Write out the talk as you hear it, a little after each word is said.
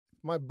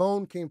my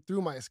bone came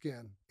through my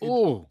skin.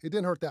 Oh, It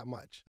didn't hurt that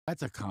much.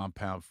 that's a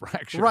compound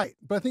fracture. Right,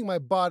 but I think my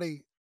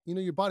body,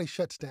 your body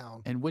shuts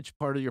down. And which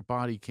part of your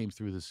body came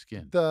through the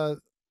skin?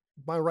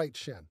 My right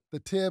shin, the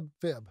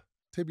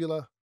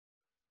tibula,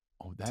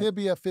 Oh, that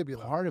tibia,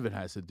 fibula. part of it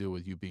has to do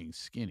with you being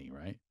skinny,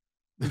 right?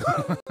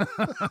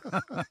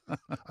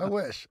 I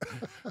wish.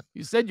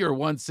 You said you're That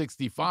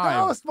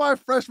 165. was my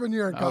freshman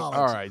year in Oh, college.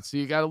 all right, so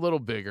you got a little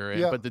bigger,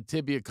 Yeah. but the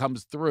tibia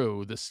comes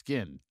through the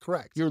skin.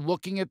 Correct. You're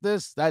looking at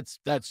this. That's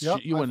Yep,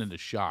 you went into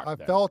shock. I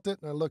then. felt it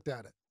and I looked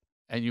at it.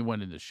 And you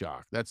went into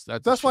shock. That's a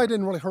That's why it shock.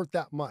 didn't really hurt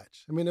that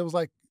much. I mean, it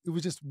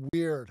was just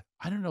weird.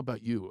 I don't know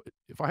about you.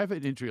 If I have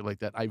an injury like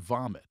that, I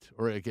vomit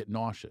or I get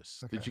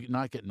nauseous. Did Okay. you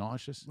not get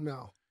nauseous?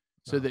 No.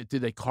 So no.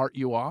 did they cart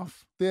you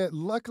off?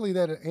 Luckily, they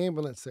had an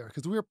ambulance there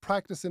because we were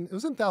practicing. It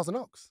was in Thousand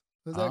Oaks.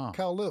 It was Ah. at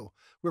Kowloon.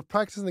 We were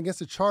practicing against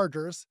the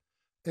Chargers.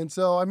 And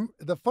so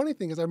the funny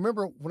thing is, I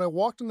remember when I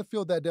walked in the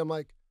field that day, I'm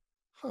like,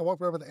 I walked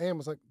right by the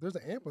ambulance, like, there's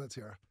an ambulance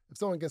here. If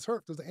someone gets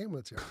hurt, there's an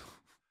ambulance here.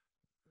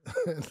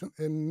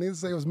 and needless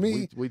to say, it was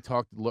me. We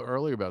talked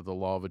earlier about the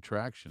law of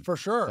attraction. For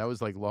sure. That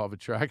was like law of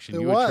attraction.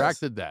 It You was.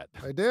 attracted that.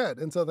 I did.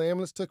 And so the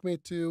ambulance took me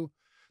to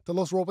the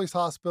Los Robles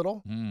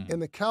Hospital. Mm.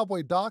 And the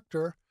cowboy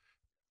doctor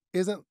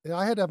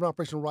I had to have an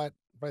operation right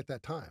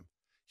that time.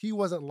 He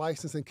wasn't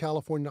licensed in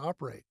California to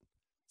operate.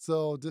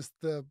 So just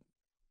the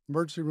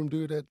emergency room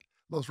dude at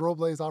Los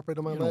Robles operated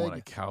on my You don't want a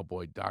leg.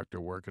 cowboy doctor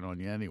working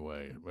on you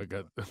anyway.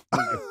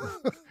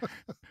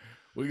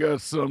 We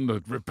got something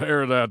to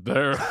repair that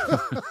there.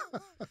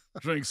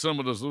 Drink some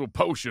of this little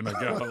potion I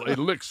got,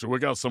 elixir. We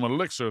got some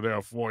elixir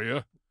there for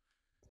you.